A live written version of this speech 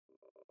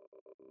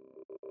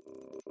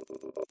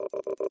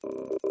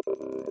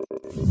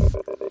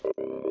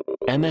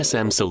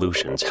MSM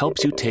Solutions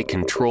helps you take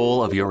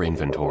control of your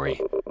inventory.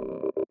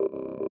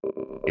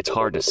 It's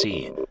hard to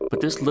see,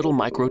 but this little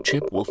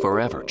microchip will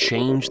forever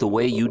change the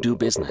way you do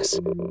business.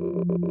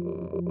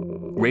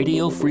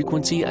 Radio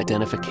frequency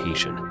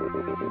identification,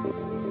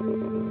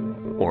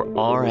 or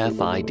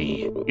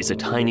RFID, is a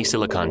tiny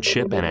silicon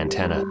chip and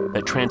antenna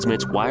that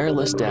transmits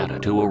wireless data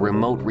to a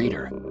remote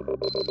reader.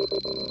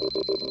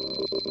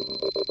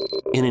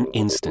 In an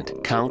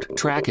instant, count,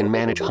 track, and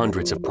manage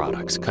hundreds of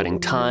products, cutting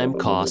time,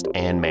 cost,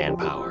 and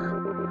manpower.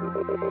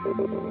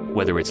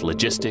 Whether it's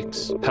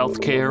logistics,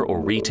 healthcare, or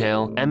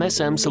retail,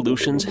 MSM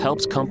Solutions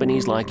helps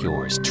companies like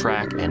yours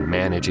track and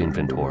manage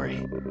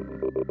inventory.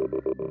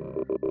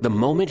 The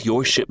moment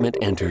your shipment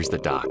enters the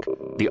dock,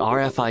 the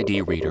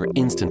RFID reader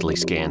instantly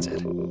scans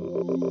it.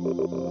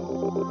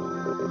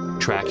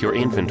 Track your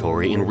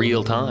inventory in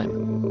real time.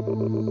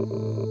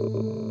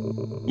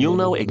 You'll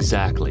know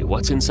exactly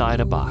what's inside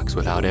a box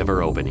without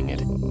ever opening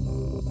it.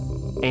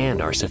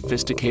 And our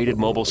sophisticated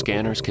mobile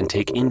scanners can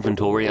take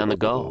inventory on the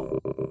go.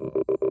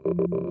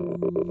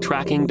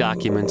 Tracking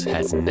documents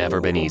has never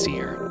been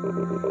easier.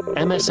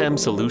 MSM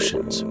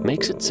Solutions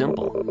makes it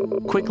simple,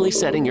 quickly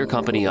setting your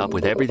company up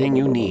with everything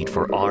you need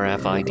for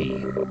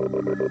RFID.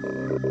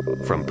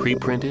 From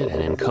pre-printed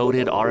and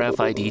encoded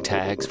RFID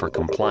tags for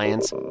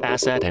compliance,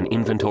 asset and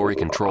inventory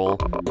control,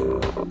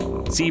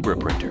 zebra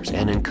printers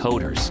and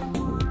encoders,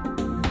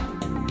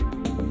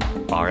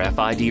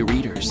 RFID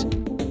readers,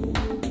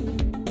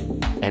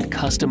 and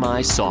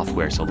customized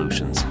software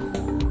solutions.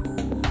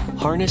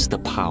 Harness the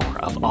power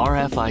of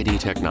RFID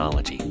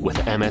technology with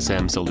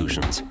MSM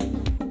Solutions.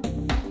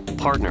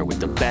 Partner with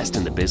the best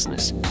in the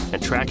business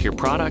and track your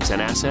products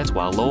and assets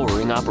while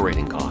lowering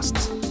operating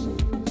costs.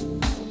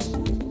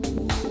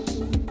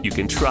 You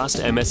can trust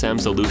MSM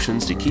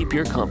Solutions to keep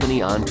your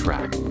company on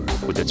track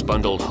with its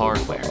bundled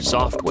hardware,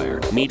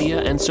 software,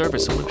 media, and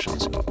service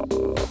solutions.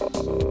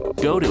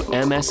 Go to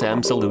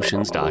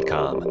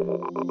msmsolutions.com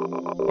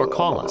or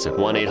call us at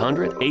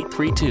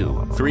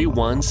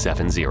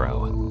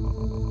 1-800-832-3170.